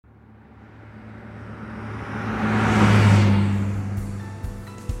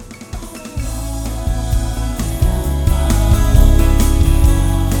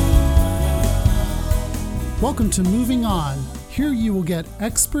Welcome to Moving On. Here you will get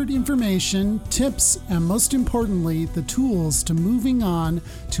expert information, tips, and most importantly, the tools to moving on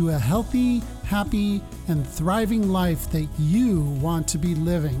to a healthy, happy, and thriving life that you want to be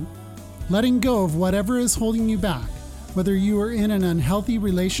living. Letting go of whatever is holding you back, whether you are in an unhealthy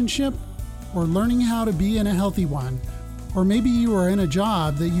relationship or learning how to be in a healthy one, or maybe you are in a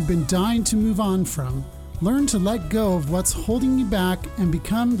job that you've been dying to move on from. Learn to let go of what's holding you back and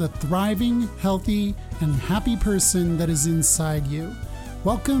become the thriving, healthy, and happy person that is inside you.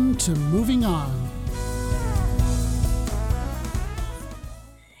 Welcome to Moving On.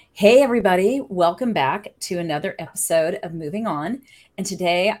 Hey everybody, welcome back to another episode of Moving On. And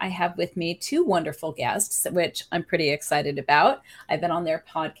today I have with me two wonderful guests, which I'm pretty excited about. I've been on their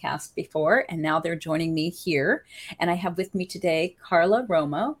podcast before, and now they're joining me here. And I have with me today Carla,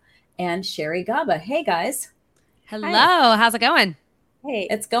 Romo, and Gaba. Hey guys. Hello. Hi. How's it going? Hey,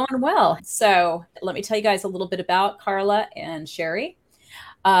 it's going well. So let me tell you guys a little bit about Carla and Sherry.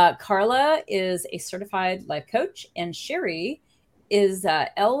 Carla is a certified life coach, and Sherry is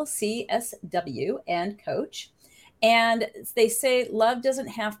LCSW and coach. And they say love doesn't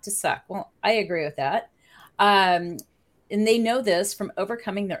have to suck. Well, I agree with that. And they know this from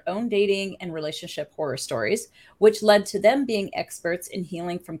overcoming their own dating and relationship horror stories, which led to them being experts in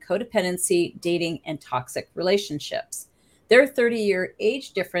healing from codependency, dating, and toxic relationships. Their 30-year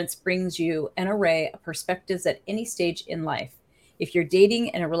age difference brings you an array of perspectives at any stage in life. If you're dating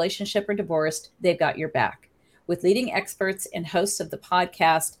in a relationship or divorced, they've got your back. With leading experts and hosts of the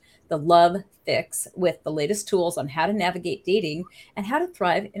podcast, The Love Fix, with the latest tools on how to navigate dating and how to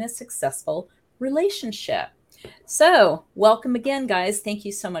thrive in a successful relationship. So welcome again, guys. Thank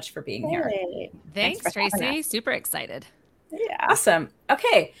you so much for being here. Thanks Tracy. Super excited. Yeah. Awesome.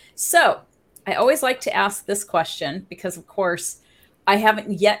 Okay. So I always like to ask this question because, of course, I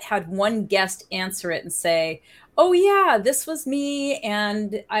haven't yet had one guest answer it and say, oh, yeah, this was me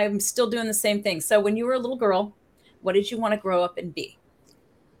and I'm still doing the same thing. So when you were a little girl, what did you want to grow up and be?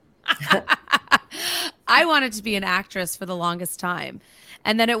 I wanted to be an actress for the longest time.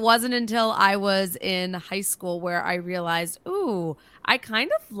 And then it wasn't until I was in high school where I realized, ooh, I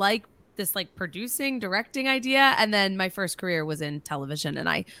kind of like this producing, directing idea. And then my first career was in television and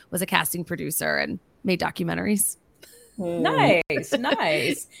I was a casting producer and made documentaries. Nice. That's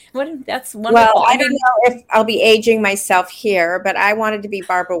wonderful. Well, I don't know if I'll be aging myself here, but I wanted to be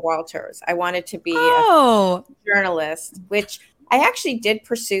Barbara Walters. I wanted to be a journalist, which I actually did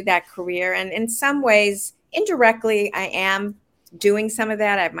pursue that career. And in some ways, indirectly, I am doing some of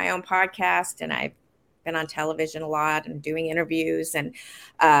that. I have my own podcast and I've been on television a lot and doing interviews. And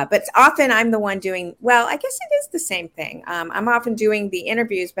but often I'm the one doing, well, I guess it is the same thing. I'm often doing the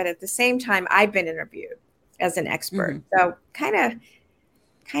interviews, but at the same time, I've been interviewed as an expert. Mm-hmm. So kind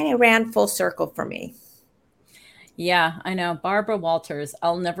of ran full circle for me. Yeah, I know. Barbara Walters.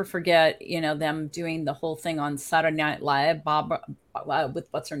 I'll never forget, them doing the whole thing on Saturday Night Live, with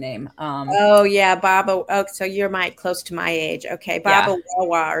what's her name? Oh, yeah, Baba. Oh, so you're close to my age. Okay, Baba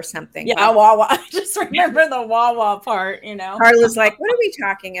Wawa or something. Yeah, Wawa. I just remember the Wawa part, Carla's like, what are we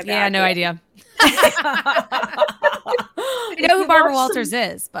talking about? Yeah, no idea. I know who Barbara Walters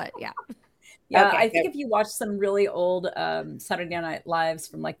is, but yeah. Yeah, okay, I think if you watch some really old Saturday Night Lives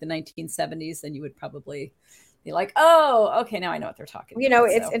from the 1970s, then you would probably be like, oh, okay, now I know what they're talking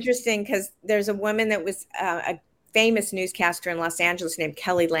about. It's interesting because there's a woman that was a famous newscaster in Los Angeles named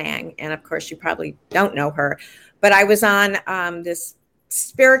Kelly Lang. And of course, you probably don't know her. But I was on this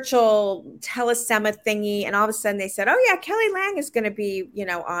spiritual telesema thingy. And all of a sudden they said, oh, yeah, Kelly Lang is going to be,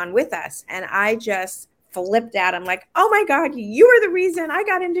 on with us. And I just flipped out. I'm like, oh, my God, you are the reason I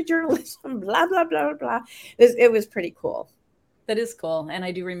got into journalism, blah, blah, blah, blah. It was pretty cool. That is cool. And I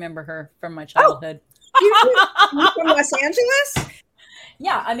do remember her from my childhood. You from Los Angeles?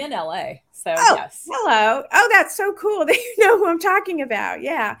 Yeah, I'm in LA. So yes. Hello. Oh, that's so cool that you know who I'm talking about.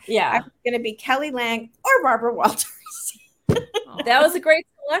 Yeah. Yeah. I'm going to be Kelly Lang or Barbara Walters. That was a great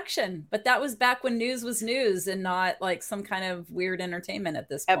selection, but that was back when news was news and not some kind of weird entertainment at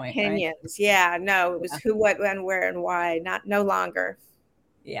this point. Opinions. Right? Yeah. No, it was who, what, when, where, and why. No longer.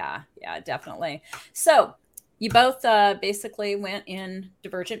 Yeah. Yeah, definitely. So you both basically went in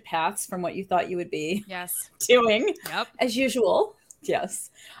divergent paths from what you thought you would be doing, as usual. Yes.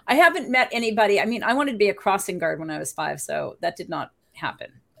 I haven't met anybody. I mean, I wanted to be a crossing guard when I was 5, so that did not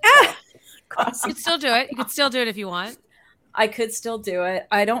happen. You could still do it. You could still do it if you want. I could still do it.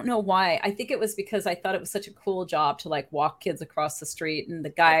 I don't know why. I think it was because I thought it was such a cool job to walk kids across the street. And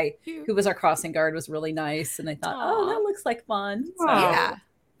the guy who was our crossing guard was really nice. And I thought, oh, that looks like fun. So, yeah.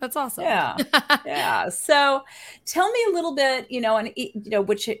 That's awesome. Yeah. Yeah. So tell me a little bit, and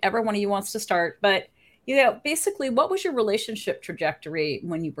whichever one of you wants to start, but basically, what was your relationship trajectory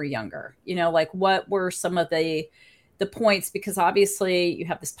when you were younger? Like what were some of the points? Because obviously you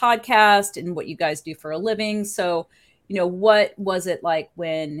have this podcast and what you guys do for a living. So, what was it like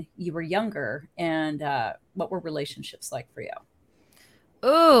when you were younger, and what were relationships like for you?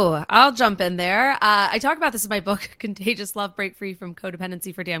 Ooh, I'll jump in there. I talk about this in my book, Contagious Love, Break Free from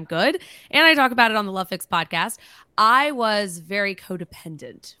Codependency for Damn Good. And I talk about it on the Love Fix podcast. I was very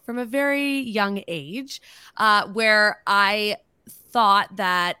codependent from a very young age, where I thought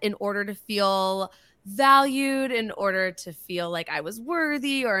that in order to feel valued, in order to feel like I was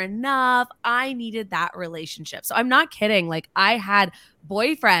worthy or enough, I needed that relationship. So I'm not kidding. Like, I had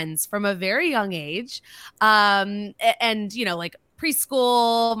boyfriends from a very young age. And, like,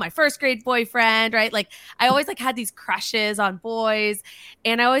 preschool, my first grade boyfriend, right? Like, I always like had these crushes on boys,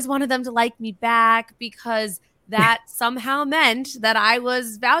 and I always wanted them to like me back because that somehow meant that I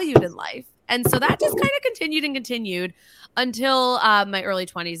was valued in life. And so that just kind of continued and continued until my early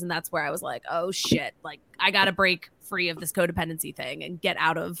 20s. And that's where I was like, oh shit, like I got to break free of this codependency thing and get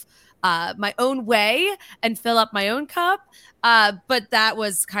out of my own way and fill up my own cup. But that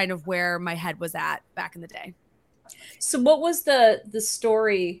was kind of where my head was at back in the day. So what was the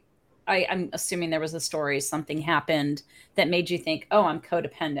story? I'm assuming there was a story, something happened that made you think, oh, I'm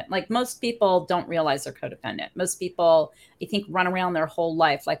codependent. Like, most people don't realize they're codependent. Most people, I think, run around their whole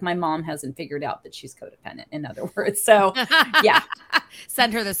life. Like, my mom hasn't figured out that she's codependent, in other words. So yeah.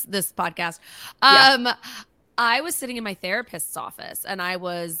 Send her this podcast. Yeah. I was sitting in my therapist's office and I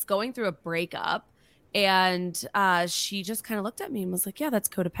was going through a breakup, and she just kind of looked at me and was like, yeah, that's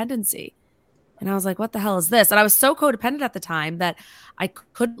codependency. And I was like, what the hell is this? And I was so codependent at the time that I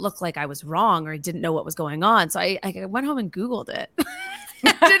couldn't look like I was wrong or I didn't know what was going on. So I went home and Googled it.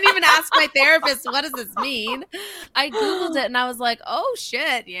 I didn't even ask my therapist, what does this mean? I Googled it and I was like, oh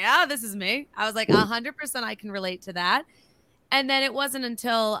shit, yeah, this is me. I was like, 100% I can relate to that. And then it wasn't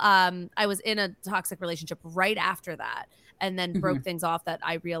until I was in a toxic relationship right after that, and then broke things off, that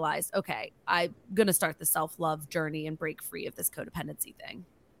I realized, okay, I'm going to start the self-love journey and break free of this codependency thing.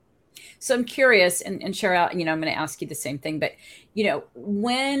 So I'm curious, and Cheryl, I'm going to ask you the same thing, but,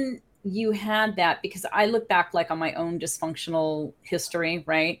 when you had that, because I look back like on my own dysfunctional history,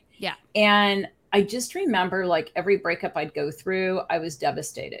 right? Yeah. And I just remember, like, every breakup I'd go through, I was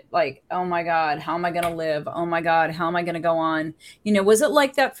devastated. Like, oh my God, how am I going to live? Oh my God, how am I going to go on? Was it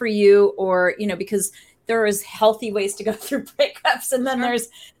like that for you? Or, because there is healthy ways to go through breakups, and then there's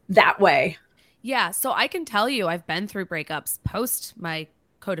that way. Yeah. So I can tell you, I've been through breakups post my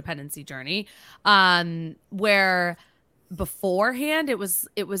codependency journey, where beforehand it was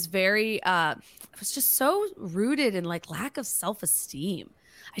very it was just so rooted in like lack of self-esteem.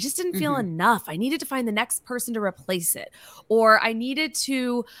 I just didn't feel enough. I needed to find the next person to replace it, or I needed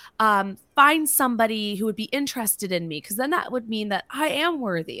to find somebody who would be interested in me, because then that would mean that I am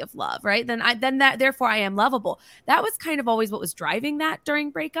worthy of love, right? Therefore I am lovable. That was kind of always what was driving that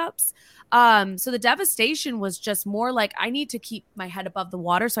during breakups. So the devastation was just more like, I need to keep my head above the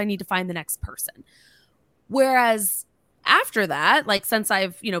water, so I need to find the next person. Whereas after that, like, since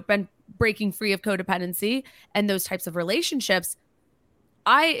I've been breaking free of codependency and those types of relationships,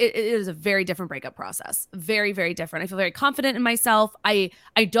 it is a very different breakup process. Very, very different. I feel very confident in myself. I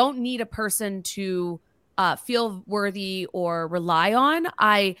don't need a person to feel worthy or rely on.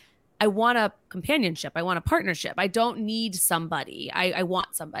 I want a companionship. I want a partnership. I don't need somebody. I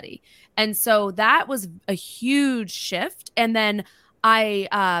want somebody. And so that was a huge shift. And then I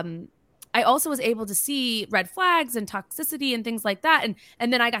also was able to see red flags and toxicity and things like that.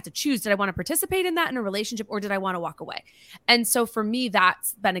 And then I got to choose, did I want to participate in that in a relationship, or did I want to walk away? And so for me,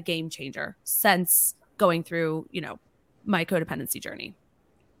 that's been a game changer since going through, my codependency journey.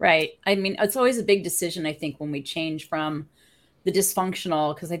 Right. I mean, it's always a big decision, I think, when we change from the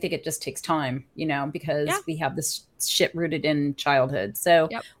dysfunctional, because I think it just takes time, because we have this shit rooted in childhood. So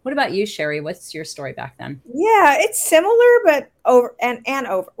What about you, Sherry? What's your story back then? Yeah, it's similar, but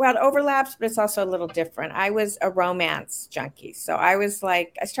it overlaps, but it's also a little different. I was a romance junkie. So I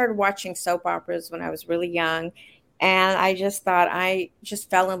started watching soap operas when I was really young. And I just thought, I just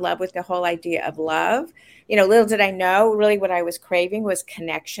fell in love with the whole idea of love. Little did I know, really what I was craving was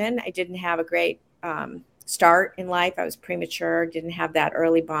connection. I didn't have a great start in life. I was premature, didn't have that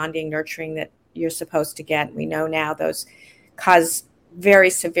early bonding, nurturing that you're supposed to get. We know now those cause very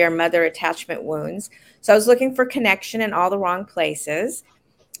severe mother attachment wounds. So I was looking for connection in all the wrong places.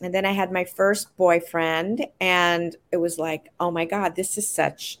 And then I had my first boyfriend, and it was like, oh my God, this is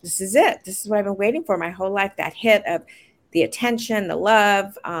it. This is what I've been waiting for my whole life. That hit of the attention, the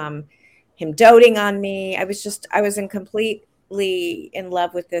love, him doting on me. I was completely in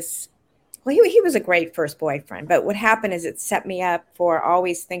love with this well, he was a great first boyfriend, but what happened is it set me up for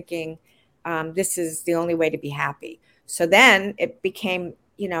always thinking this is the only way to be happy. So then it became,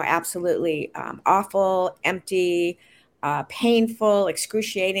 absolutely awful, empty, painful,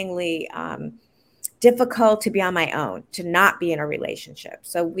 excruciatingly difficult to be on my own, to not be in a relationship.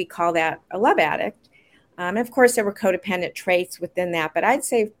 So we call that a love addict. And of course, there were codependent traits within that, but I'd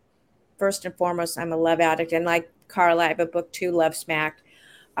say first and foremost, I'm a love addict. And like Carla, I have a book too, Love Smacked.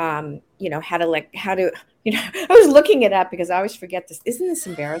 How to, I was looking it up because I always forget this. Isn't this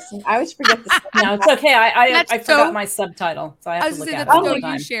embarrassing? I always forget this. No, it's okay. I forgot my subtitle, so I have to look at it all the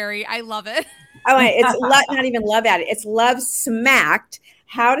time. Sherry, I love it. Oh, it's not even love addict. It's Love Smacked.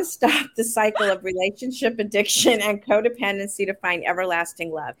 How to stop the cycle of relationship addiction and codependency to find everlasting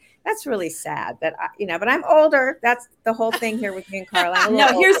love. That's really sad that but I'm older. That's the whole thing here with me and Carla. No,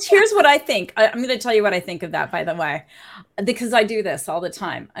 here's what I think. I'm going to tell you what I think of that, by the way, because I do this all the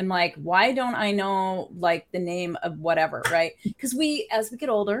time. I'm like, why don't I know like the name of whatever, right? Because as we get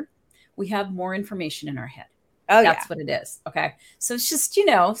older, we have more information in our head. Oh, that's what it is. Okay. So it's just,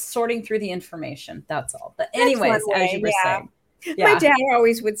 sorting through the information. That's all. But anyways, as you were saying. Yeah. My dad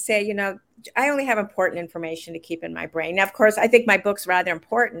always would say, I only have important information to keep in my brain. Now, of course, I think my book's rather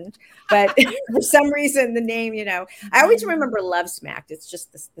important, but for some reason, the name, I always remember Love Smacked. It's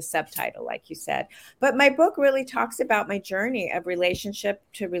just the subtitle, like you said. But my book really talks about my journey of relationship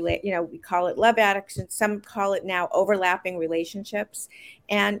to relate. We call it love addicts, and some call it now overlapping relationships.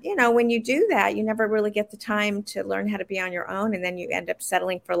 And, when you do that, you never really get the time to learn how to be on your own. And then you end up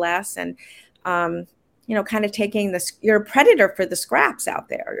settling for less. And, kind of taking this, you're a predator for the scraps out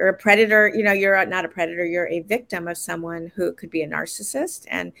there. You're a predator, you're not a predator, you're a victim of someone who could be a narcissist,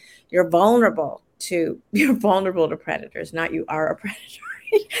 and you're vulnerable to predators, not you are a predator.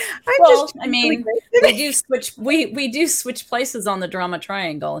 we do switch places on the drama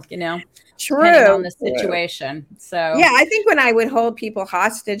triangle, True. On the situation. So yeah, I think when I would hold people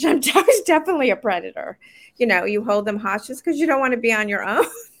hostage, I was definitely a predator. You hold them hostage because you don't want to be on your own.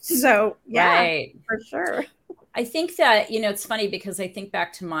 So yeah, right. For sure. I think that, it's funny because I think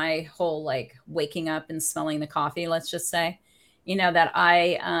back to my whole like waking up and smelling the coffee, let's just say, that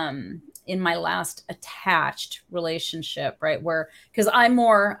I, in my last attached relationship, right, where, because I'm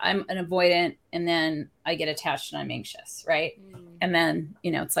an avoidant, and then I get attached and I'm anxious, right? And then,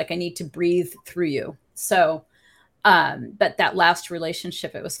 it's like I need to breathe through you. So, but that last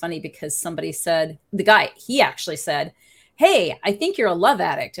relationship, it was funny because somebody said, the guy, he actually said, hey, I think you're a love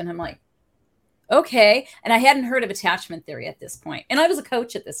addict. And I'm like, okay. And I hadn't heard of attachment theory at this point. And I was a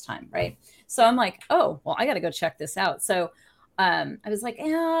coach at this time, right? So I'm like, oh, well, I got to go check this out. So I was like,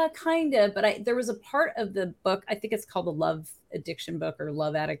 yeah, kind of. But there was a part of the book, I think it's called the Love Addiction book or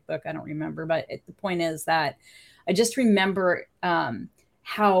Love Addict book. I don't remember. But the point is that I just remember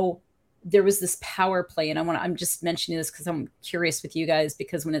how there was this power play. And I'm just mentioning this because I'm curious with you guys,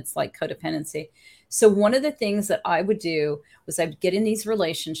 because when it's like codependency. So one of the things that I would do was I'd get in these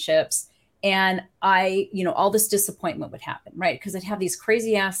relationships, and all this disappointment would happen, right? Because I'd have these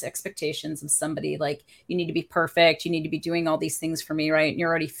crazy ass expectations of somebody, like, you need to be perfect. You need to be doing all these things for me, right? And you're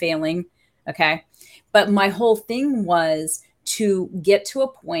already failing. Okay. But my whole thing was to get to a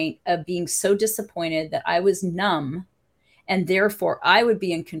point of being so disappointed that I was numb, and therefore I would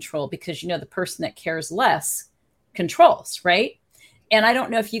be in control, because, the person that cares less controls, right? And I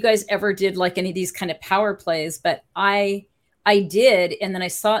don't know if you guys ever did like any of these kind of power plays, but I did. And then I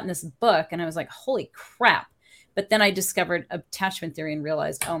saw it in this book and I was like, holy crap. But then I discovered attachment theory and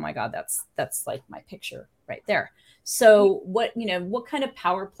realized, oh my God, that's like my picture right there. So what kind of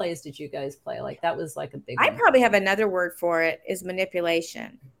power plays did you guys play? Like, that was like a big one. I probably have another word for it, is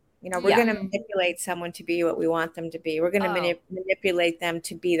manipulation. We're going to manipulate someone to be what we want them to be. We're going to manipulate them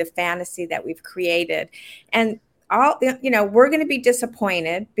to be the fantasy that we've created. And we're going to be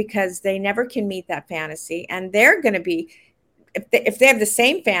disappointed because they never can meet that fantasy. And they're going to be, if they have the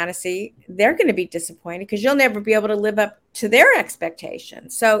same fantasy, they're going to be disappointed because you'll never be able to live up to their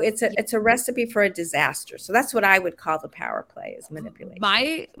expectations. So it's a recipe for a disaster. So that's what I would call the power play, is manipulation.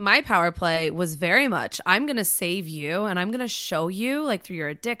 My power play was very much, I'm going to save you, and I'm going to show you, like, through your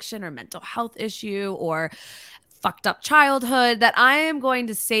addiction or mental health issue or fucked up childhood, that I am going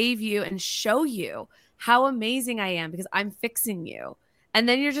to save you and show you how amazing I am because I'm fixing you. And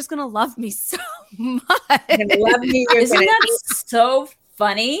then you're just going to love me so much. You're gonna love me. Isn't that so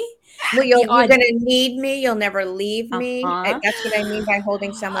funny? Well, you're going to need me. You'll never leave me. That's what I mean by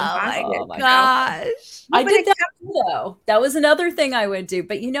holding someone hostage. Oh my gosh. I did that too, though. That was another thing I would do.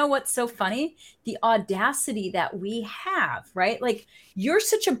 But you know what's so funny? The audacity that we have, right? Like, you're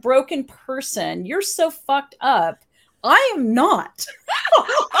such a broken person. You're so fucked up. I am not.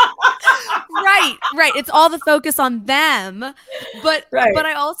 Right. It's all the focus on them. But Right. but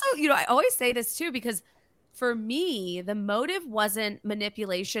I also, I always say this too, because for me, the motive wasn't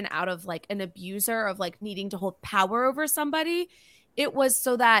manipulation out of like an abuser of like needing to hold power over somebody. It was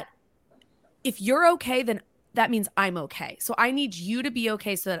so that if you're okay, then that means I'm okay. So I need you to be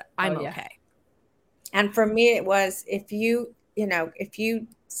okay so that I'm okay. And for me, it was, if you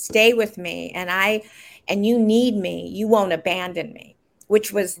stay with me and you need me, you won't abandon me,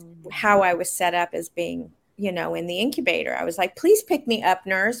 which was how I was set up as being, in the incubator. I was like, please pick me up,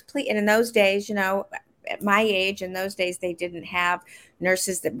 nurse, please. And in those days, at my age, in those days, they didn't have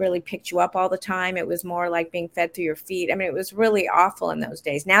nurses that really picked you up all the time. It was more like being fed through your feet. I mean, it was really awful in those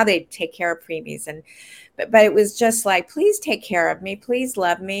days. Now they take care of preemies, but it was just like, please take care of me, please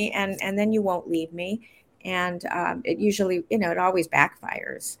love me, and then you won't leave me. And it usually, it always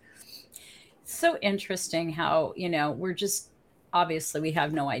backfires. So interesting how, we're just, obviously we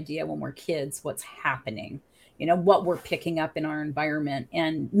have no idea when we're kids what's happening, what we're picking up in our environment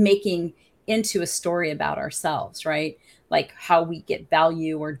and making into a story about ourselves, right? Like how we get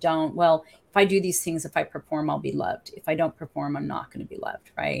value or don't. Well, if I do these things, if I perform, I'll be loved. If I don't perform, I'm not going to be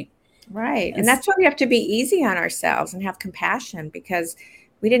loved, right? Right. And that's why we have to be easy on ourselves and have compassion, because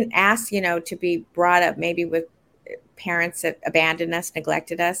we didn't ask, to be brought up maybe with parents that abandoned us,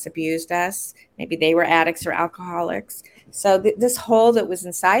 neglected us, abused us. Maybe they were addicts or alcoholics. So this hole that was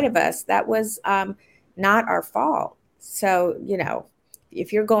inside of us, that was not our fault. So,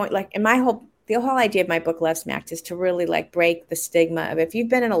 if you're going like, and the whole idea of my book, Love Smacked, is to really like break the stigma of, if you've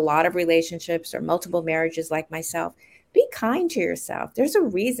been in a lot of relationships or multiple marriages like myself, be kind to yourself. There's a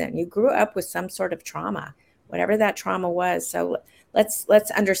reason you grew up with some sort of trauma, whatever that trauma was. So let's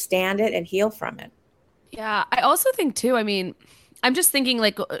understand it and heal from it. Yeah. I also think too, I mean, I'm just thinking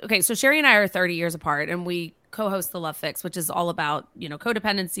like, okay, so Sherry and I are 30 years apart and we co-host the Love Fix, which is all about,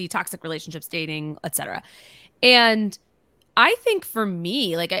 codependency, toxic relationships, dating, etc. And I think for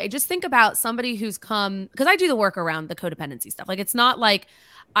me, like, I just think about somebody who's come, because I do the work around the codependency stuff. Like, it's not like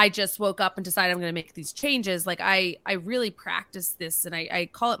I just woke up and decided I'm going to make these changes. Like, I really practice this, and I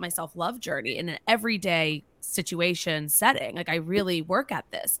call it my self-love journey in an everyday situation setting. Like, I really work at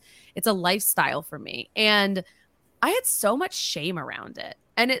this. It's a lifestyle for me. And I had so much shame around it.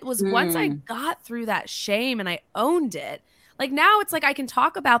 And it was once I got through that shame and I owned it, like now it's like I can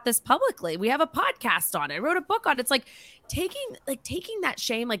talk about this publicly. We have a podcast on it. I wrote a book on it. It's like taking that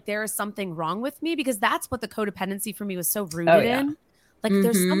shame, like there is something wrong with me, because that's what the codependency for me was so rooted in. Like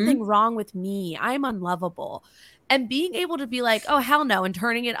there's something wrong with me. I'm unlovable. And being able to be like, oh, hell no, and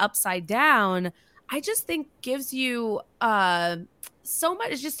turning it upside down, I just think gives you so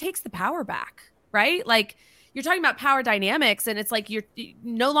much. It just takes the power back, right? Like you're talking about power dynamics, and it's like you're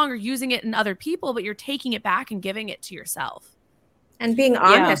no longer using it in other people, but you're taking it back and giving it to yourself. And being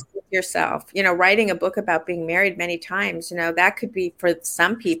honest with yourself, writing a book about being married many times, that could be for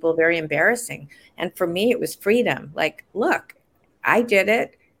some people very embarrassing. And for me, it was freedom. Like, look, I did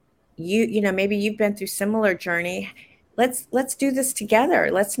it. Maybe you've been through similar journey. Let's do this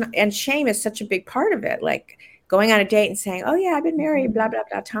together. Let's not. And shame is such a big part of it. Like going on a date and saying, oh yeah, I've been married, blah, blah,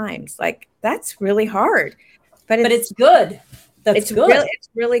 blah times. Like that's really hard, but it's good. It's good. It's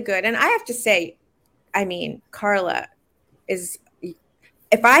really good. And I have to say, I mean, Carla is,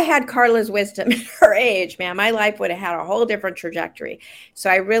 if I had Carla's wisdom at her age, man, my life would have had a whole different trajectory. So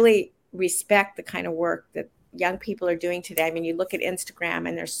I really respect the kind of work that young people are doing today. I mean, you look at Instagram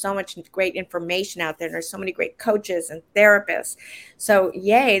and there's so much great information out there. And there's so many great coaches and therapists. So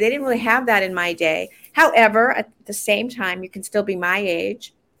yay, they didn't really have that in my day. However, at the same time, you can still be my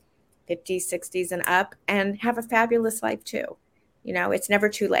age, 50s, 60s and up, and have a fabulous life too. It's never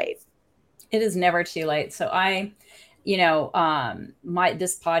too late. It is never too late. So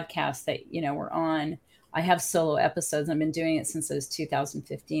this podcast that, we're on, I have solo episodes. I've been doing it since it was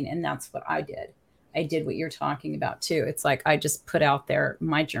 2015. And that's what I did. I did what you're talking about too. It's like, I just put out there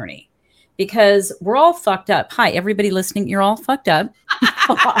my journey, because we're all fucked up. Hi, everybody listening. You're all fucked up,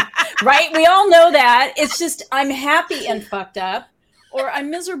 right? We all know that. It's just, I'm happy and fucked up, or I'm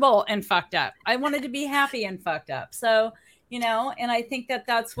miserable and fucked up. I wanted to be happy and fucked up. So, and I think that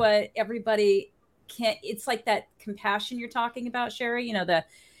that's what everybody can. It's like that compassion you're talking about, Sherry, the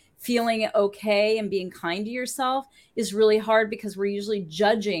feeling okay and being kind to yourself is really hard, because we're usually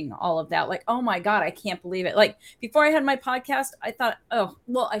judging all of that. Like, oh my God, I can't believe it. Like before I had my podcast, I thought, oh,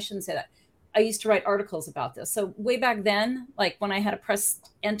 well, I shouldn't say that. I used to write articles about this. So way back then, like when I had to press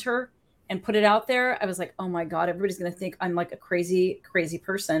enter and put it out there, I was like, oh my God, everybody's going to think I'm like a crazy, crazy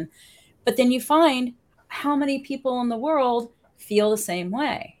person. But then you find how many people in the world feel the same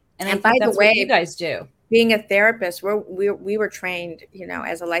way. And I think that's what you guys do. being a therapist, we were trained,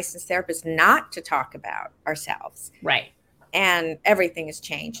 as a licensed therapist, not to talk about ourselves. Right. And everything has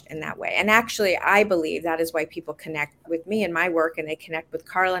changed in that way. And actually, I believe that is why people connect with me in my work, and they connect with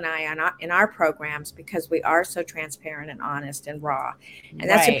Carla and I in our programs, because we are so transparent and honest and raw. And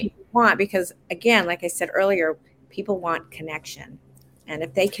that's what people want, because again, like I said earlier, people want connection. And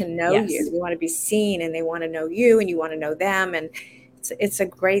if they can know you, they want to be seen, and they want to know you, and you want to know them. And it's a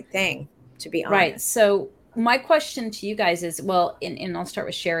great thing, to be honest. Right. So my question to you guys is, well, and I'll start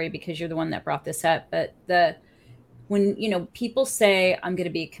with Sherry, because you're the one that brought this up, but when, people say, I'm going to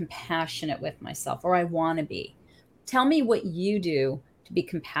be compassionate with myself, or I want to be, tell me what you do to be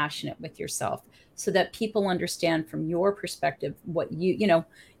compassionate with yourself, so that people understand from your perspective what you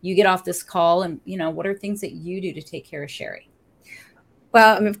get off this call, and, what are things that you do to take care of Sherry?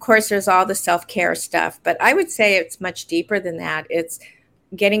 Well, I mean, of course, there's all the self-care stuff, but I would say it's much deeper than that. It's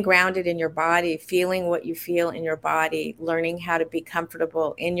getting grounded in your body, feeling what you feel in your body, learning how to be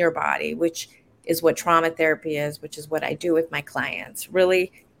comfortable in your body, which is what trauma therapy is, which is what I do with my clients,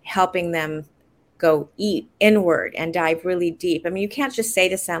 really helping them go inward and dive really deep. I mean, you can't just say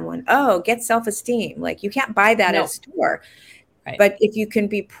to someone, oh, get self-esteem. Like, you can't buy that at a store. Right. But if you can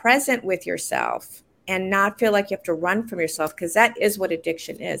be present with yourself and not feel like you have to run from yourself, because that is what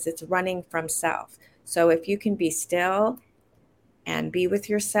addiction is. It's running from self. So if you can be still and be with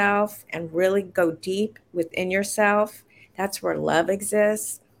yourself and really go deep within yourself, that's where love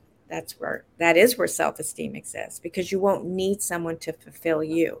exists. That is where self-esteem exists, because you won't need someone to fulfill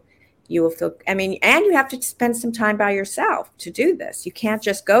you. You will feel, and you have to spend some time by yourself to do this. You can't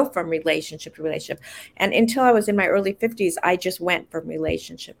just go from relationship to relationship. And until I was in my early 50s, I just went from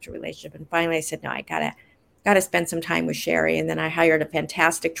relationship to relationship. And finally I said, no, I gotta spend some time with Sherry. And then I hired a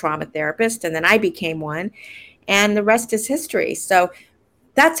fantastic trauma therapist, and then I became one, and the rest is history. So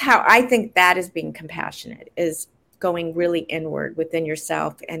that's how I think that is being compassionate, is going really inward within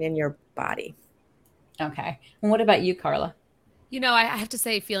yourself and in your body. Okay. And what about you, Carla? I have to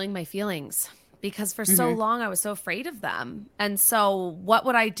say, feeling my feelings, because for so long I was so afraid of them. And so what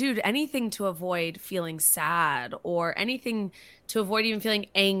would I do? Anything to avoid feeling sad, or anything to avoid even feeling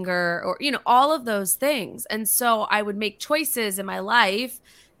anger, or, all of those things. And so I would make choices in my life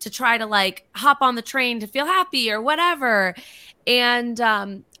to try to like hop on the train to feel happy or whatever. And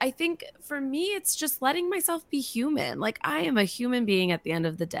I think for me, it's just letting myself be human. Like, I am a human being at the end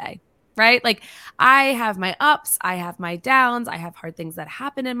of the day, right? Like, I have my ups, I have my downs, I have hard things that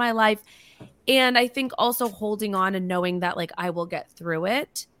happen in my life. And I think also holding on and knowing that like I will get through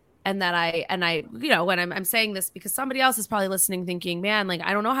it. And that I, when I'm saying this, because somebody else is probably listening thinking, man, like,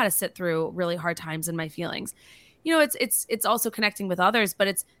 I don't know how to sit through really hard times in my feelings. It's also connecting with others, but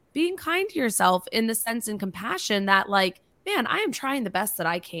it's being kind to yourself in the sense and compassion that like, man, I am trying the best that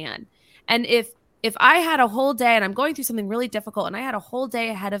I can. And if I had a whole day and I'm going through something really difficult and I had a whole day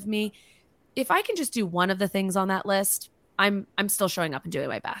ahead of me, if I can just do one of the things on that list, I'm still showing up and doing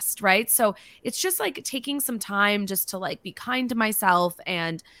my best, right? So it's just like taking some time just to like be kind to myself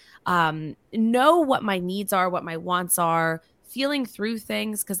and know what my needs are, what my wants are, feeling through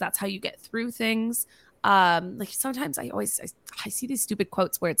things, because that's how you get through things. Like sometimes I see these stupid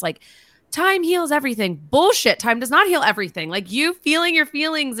quotes where it's like, time heals everything. Bullshit. Time does not heal everything. Like, you feeling your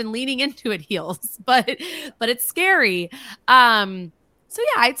feelings and leaning into it heals, but it's scary. So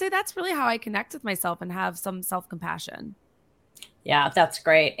yeah, I'd say that's really how I connect with myself and have some self-compassion. Yeah, that's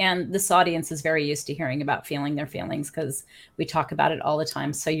great. And this audience is very used to hearing about feeling their feelings, because we talk about it all the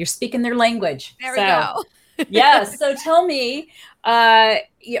time. So you're speaking their language. There we go. Yeah. So tell me, are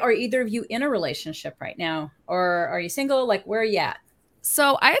either of you in a relationship right now, or are you single? Like, where are you at?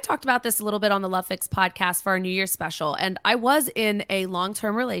 So I had talked about this a little bit on the Love Fix podcast for our New Year's special. And I was in a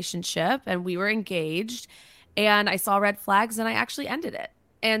long-term relationship and we were engaged, and I saw red flags and I actually ended it.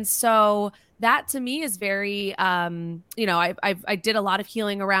 And so that to me is very, I did a lot of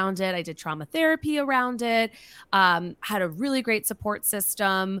healing around it. I did trauma therapy around it, had a really great support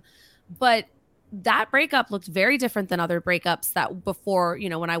system, but that breakup looked very different than other breakups that before,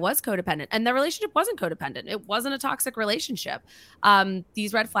 when I was codependent, and the relationship wasn't codependent. It wasn't a toxic relationship.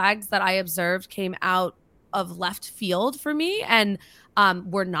 These red flags that I observed came out of left field for me and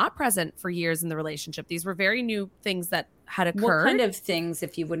were not present for years in the relationship. These were very new things that had occurred. What kind of things,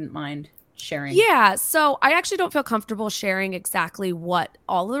 if you wouldn't mind sharing? Yeah. So I actually don't feel comfortable sharing exactly what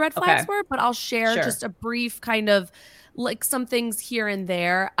all the red flags were, but I'll share just a brief kind of like some things here and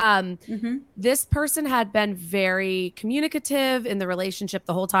there. This person had been very communicative in the relationship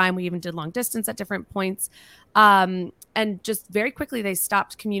the whole time. We even did long distance at different points. And just very quickly, they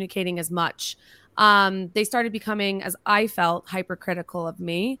stopped communicating as much. They started becoming, as I felt, hypercritical of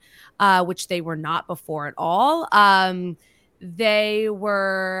me, which they were not before at all. They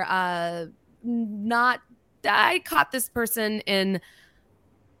were not, I caught this person in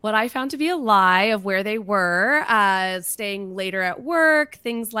what I found to be a lie of where they were, staying later at work,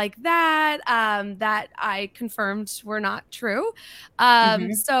 things like that, that I confirmed were not true.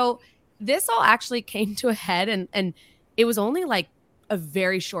 So this all actually came to a head, and it was only like a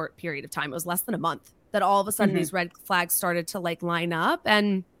very short period of time. It was less than a month that all of a sudden these red flags started to like line up.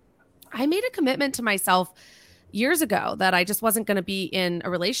 And I made a commitment to myself years ago that I just wasn't going to be in a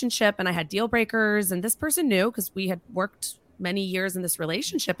relationship, and I had deal breakers, and this person knew because we had worked many years in this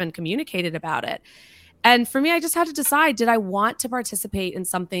relationship and communicated about it. And for me, I just had to decide, did I want to participate in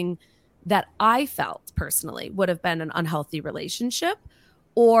something that I felt personally would have been an unhealthy relationship,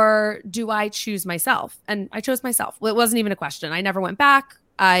 or do I choose myself? And I chose myself. Well, it wasn't even a question. I never went back.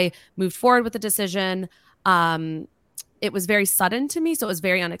 I moved forward with the decision. It was very sudden to me, so it was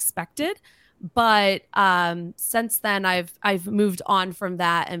very unexpected. But since then, I've moved on from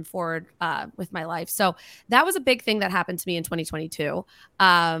that and forward with my life. So that was a big thing that happened to me in 2022,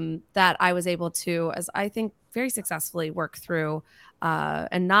 that I was able to, as I think, very successfully work through,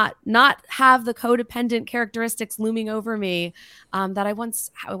 and not have the codependent characteristics looming over me that I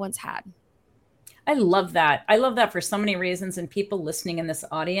once had. I love that. I love that for so many reasons. And people listening in this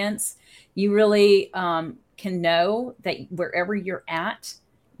audience, you really can know that wherever you're at,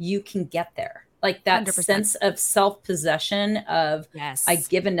 you can get there. Like that 100%. sense of self-possession of, yes, I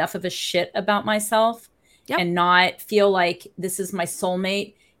give enough of a shit about myself, and not feel like this is my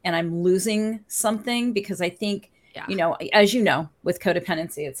soulmate and I'm losing something. Because I think, you know, as you know, with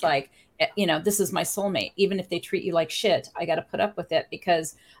codependency, it's like, you know, this is my soulmate. Even if they treat you like shit, I got to put up with it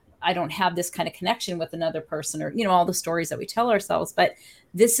because I don't have this kind of connection with another person, or, you know, all the stories that we tell ourselves. But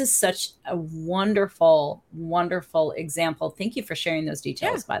this is such a wonderful, wonderful example. Thank you for sharing those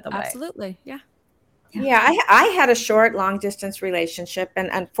details, by the way. Absolutely. Yeah. I had a short, long distance relationship. And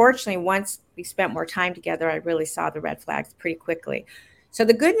unfortunately, once we spent more time together, I really saw the red flags pretty quickly. So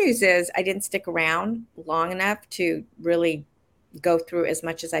the good news is I didn't stick around long enough to really go through as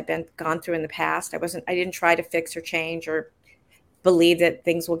much as I've gone through in the past. I didn't try to fix or change or believe that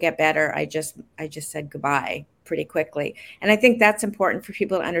things will get better. I just said goodbye pretty quickly. And I think that's important for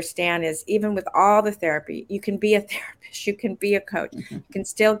people to understand, is even with all the therapy, you can be a therapist, you can be a coach, you can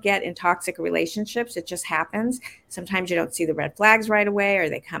still get in toxic relationships. It just happens. Sometimes you don't see the red flags right away, or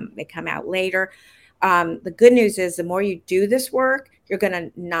they come out later. The good news is the more you do this work, you're going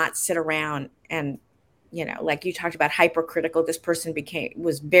to not sit around and, you know, like you talked about, hypercritical. This person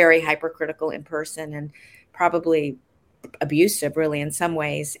was very hypercritical in person, and probably abusive, really, in some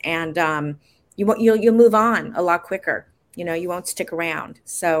ways. And you'll move on a lot quicker. You know, you won't stick around.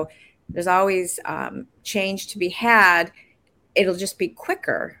 So there's always change to be had. It'll just be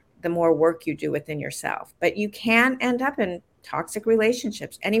quicker the more work you do within yourself. But you can end up in toxic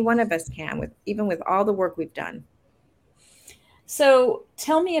relationships. Any one of us can, even with all the work we've done. So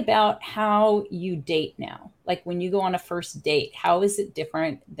tell me about how you date now. Like when you go on a first date, how is it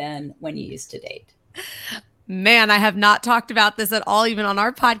different than when you used to date? Man, I have not talked about this at all, even on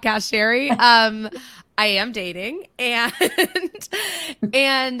our podcast, Sherry. I am dating, and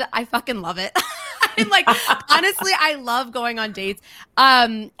I fucking love it. I'm like, honestly, I love going on dates.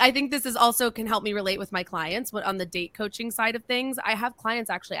 I think this is also can help me relate with my clients on the date coaching side of things. I have clients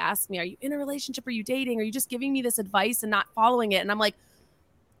actually ask me, are you in a relationship? Are you dating? Are you just giving me this advice and not following it? And I'm like,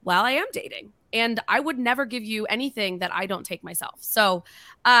 well, I am dating, and I would never give you anything that I don't take myself. So,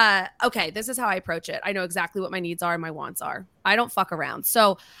 okay, this is how I approach it. I know exactly what my needs are and my wants are. I don't fuck around.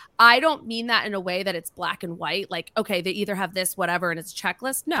 So I don't mean that in a way that it's black and white. Like, okay, they either have this, whatever, and it's a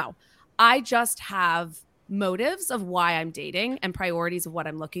checklist. No, I just have motives of why I'm dating and priorities of what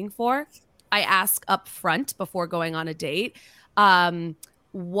I'm looking for. I ask up front before going on a date,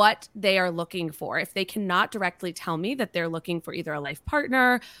 what they are looking for. If they cannot directly tell me that they're looking for either a life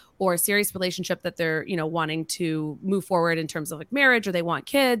partner or a serious relationship that they're, you know, wanting to move forward in terms of like marriage, or they want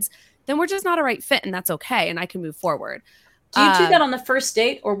kids, then we're just not a right fit, and that's okay. And I can move forward. Do you do that on the first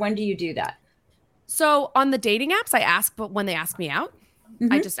date, or when do you do that? So on the dating apps, I ask, but when they ask me out,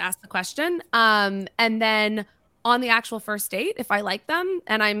 I just ask the question. And then on the actual first date, if I like them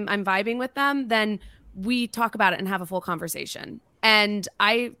and I'm vibing with them, then we talk about it and have a full conversation. And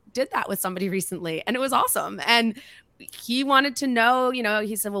I did that with somebody recently, and it was awesome. And he wanted to know, you know,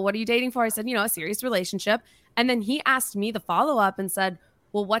 he said, well, what are you dating for? I said, you know, a serious relationship. And then he asked me the follow-up and said,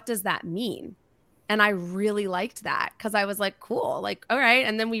 well, what does that mean? And I really liked that, because I was like, cool, like, all right.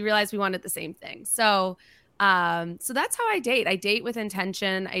 And then we realized we wanted the same thing. So that's how I date. I date with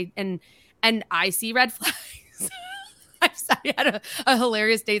intention. And and I see red flags. I had a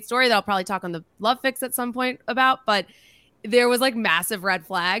hilarious date story that I'll probably talk on the Love Fix at some point about, but there was like massive red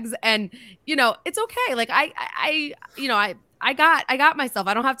flags, and it's okay. Like I got myself.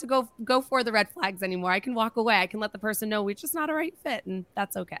 I don't have to go for the red flags anymore. I can walk away. I can let the person know we're just not a right fit, and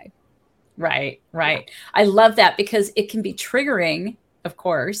that's okay. Right. Yeah. I love that, because it can be triggering, of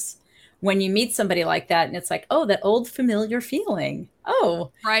course, when you meet somebody like that, and it's like, oh, that old familiar feeling.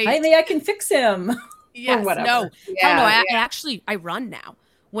 Oh, right. Maybe I can fix him. Yes. Or whatever. No. Yeah, no. I run now.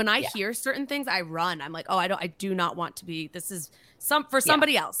 When I hear certain things, I run. I'm like, oh, I do not want to be. This is for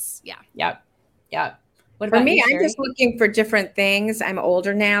somebody else. Yeah. Yeah. What for about me, you, I'm just looking for different things. I'm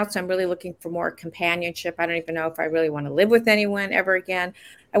older now, so I'm really looking for more companionship. I don't even know if I really want to live with anyone ever again.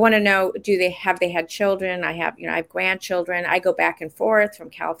 I want to know, have they had children? I have grandchildren. I go back and forth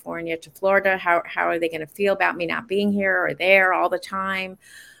from California to Florida. How are they going to feel about me not being here or there all the time?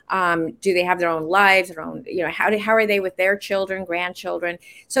 Do they have their own lives, their own, how are they with their children, grandchildren?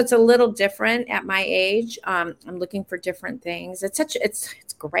 So it's a little different at my age. I'm looking for different things. It's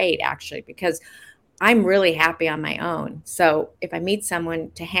great, actually, because I'm really happy on my own. So if I meet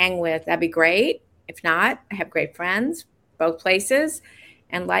someone to hang with, that'd be great. If not, I have great friends, both places,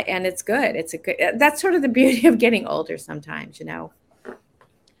 and it's good. That's sort of the beauty of getting older sometimes,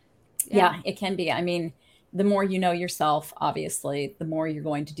 Yeah, it can be. I mean, the more you know yourself, obviously, the more you're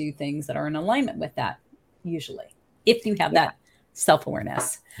going to do things that are in alignment with that, usually, if you have that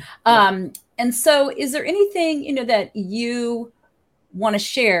self-awareness. And so is there anything, that you want to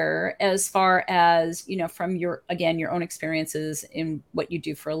share as far as, from your own experiences in what you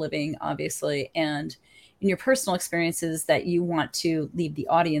do for a living, obviously, and in your personal experiences that you want to leave the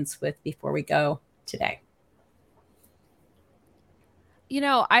audience with before we go today?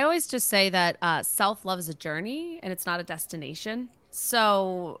 I always just say that self-love is a journey and it's not a destination.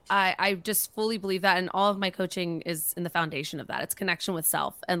 So I just fully believe that. And all of my coaching is in the foundation of that. It's connection with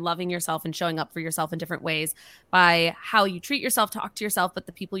self and loving yourself and showing up for yourself in different ways by how you treat yourself, talk to yourself, but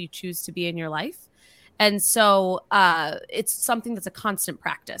the people you choose to be in your life. And so it's something that's a constant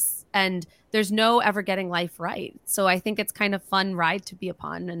practice, and there's no ever getting life right. So I think it's kind of fun ride to be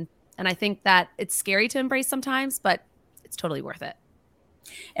upon. And I think that it's scary to embrace sometimes, but it's totally worth it.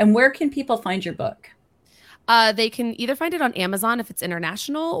 And where can people find your book? They can either find it on Amazon if it's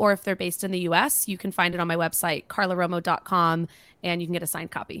international, or if they're based in the US, you can find it on my website, carlaromo.com, and you can get a signed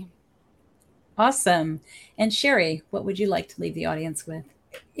copy. Awesome. And Sherry, what would you like to leave the audience with?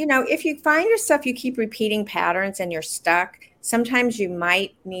 If you find yourself, you keep repeating patterns and you're stuck, sometimes you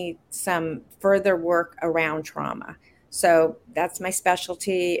might need some further work around trauma. So that's my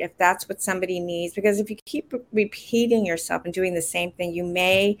specialty, if that's what somebody needs, because if you keep repeating yourself and doing the same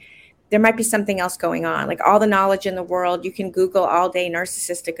thing, there might be something else going on. Like all the knowledge in the world, you can Google all day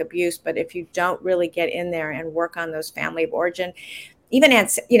narcissistic abuse, but if you don't really get in there and work on those family of origin, even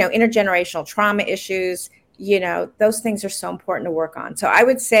as, intergenerational trauma issues, those things are so important to work on. So I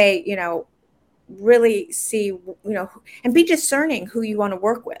would say, really see, and be discerning who you want to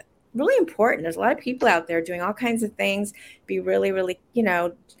work with. Really important. There's a lot of people out there doing all kinds of things. Be really, really,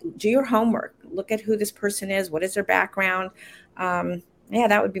 do your homework. Look at who this person is. What is their background?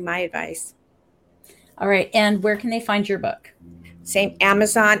 That would be my advice. All right. And where can they find your book? Same,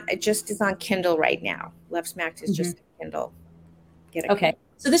 Amazon. It just is on Kindle right now. Love Smacked is just Kindle. Okay.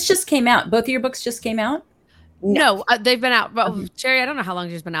 So this just came out. Both of your books just came out? No, they've been out. Well, Cherry, I don't know how long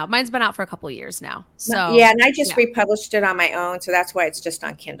it's been out. Mine's been out for a couple of years now. So yeah, and I just republished it on my own, so that's why it's just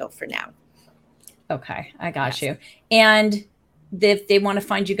on Kindle for now. Okay, I got you. And if they want to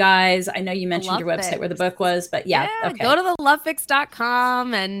find you guys, I know you mentioned your website where the book was, but okay. Go to the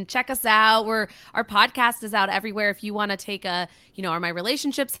lovefix.com and check us out. Our podcast is out everywhere. If you want to take are my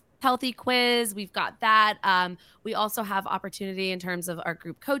relationships healthy quiz, we've got that. We also have opportunity in terms of our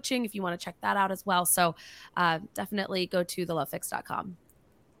group coaching if you want to check that out as well. So definitely go to thelovefix.com.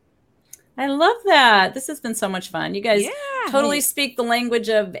 I love that. This has been so much fun. You guys totally speak the language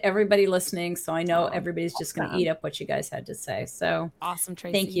of everybody listening. So I know everybody's just going to eat up what you guys had to say. So awesome,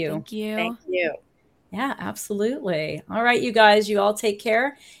 Tracy. Thank you. Thank you. Thank you. Yeah, absolutely. All right, you guys, you all take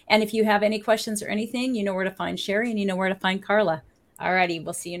care. And if you have any questions or anything, you know where to find Sherry and you know where to find Carla. All righty,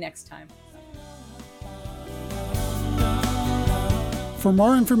 we'll see you next time. For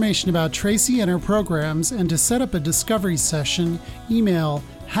more information about Tracy and her programs and to set up a discovery session, email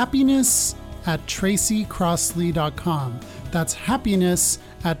happiness@tracycrossley.com. That's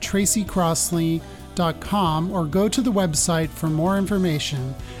happiness@tracycrossley.com, or go to the website for more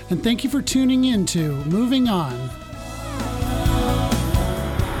information. And thank you for tuning in to Moving On.